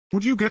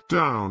Would you get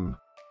down?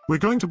 We're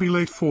going to be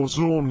late for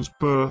Zorn's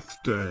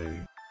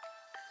birthday.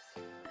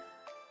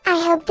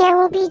 I hope there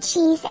will be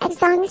cheese at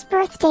Zong's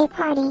birthday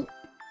party.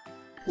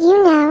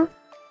 You know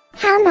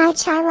how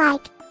much I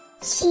like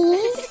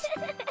cheese.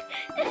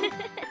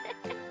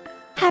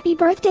 Happy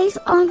birthday,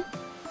 Zong!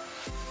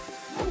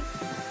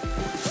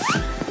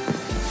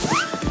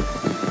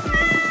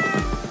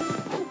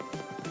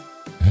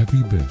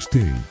 Happy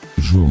birthday,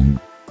 Zong.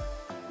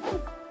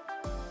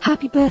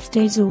 Happy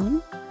birthday,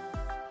 Zong!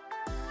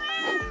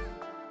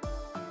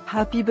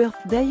 Happy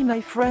birthday,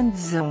 my friend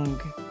Zong.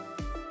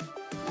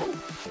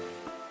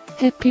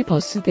 Happy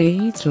birthday,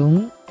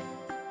 Zong!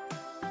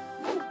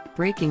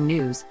 Breaking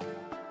news.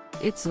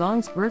 It's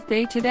Zong's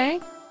birthday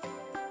today?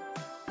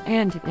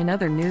 And in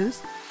other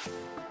news,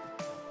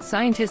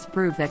 scientists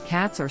prove that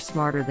cats are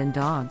smarter than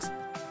dogs.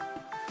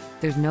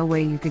 There's no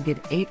way you could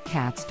get 8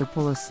 cats to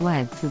pull a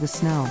sled through the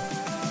snow.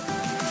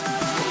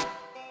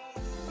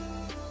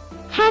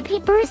 Happy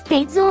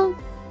birthday, Zong!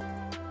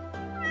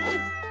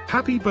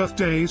 Happy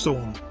birthday,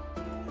 Zorn.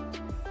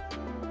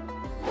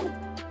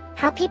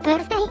 Happy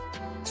birthday,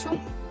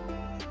 Zong!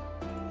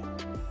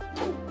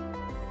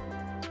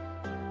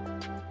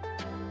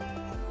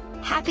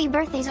 Happy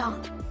birthday, Zong!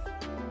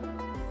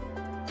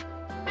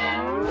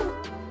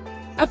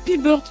 Happy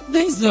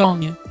birthday,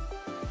 Zong!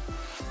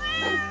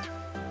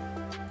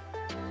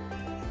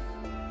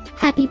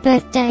 Happy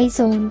birthday,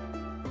 Zong!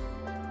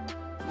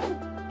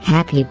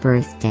 Happy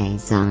birthday,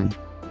 Zong.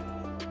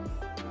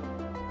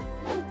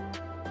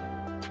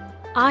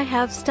 I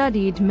have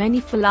studied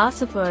many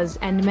philosophers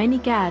and many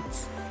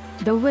cats.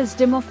 The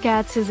wisdom of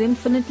cats is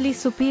infinitely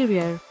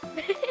superior.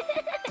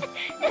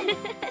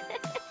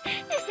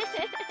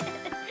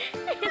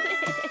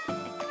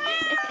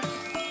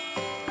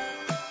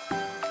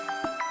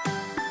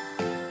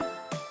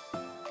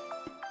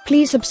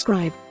 Please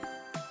subscribe,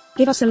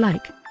 give us a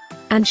like,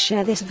 and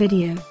share this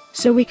video,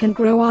 so we can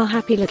grow our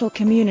happy little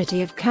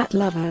community of cat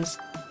lovers.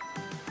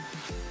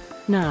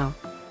 Now,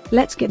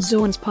 let's get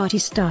Zorn's party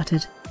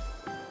started.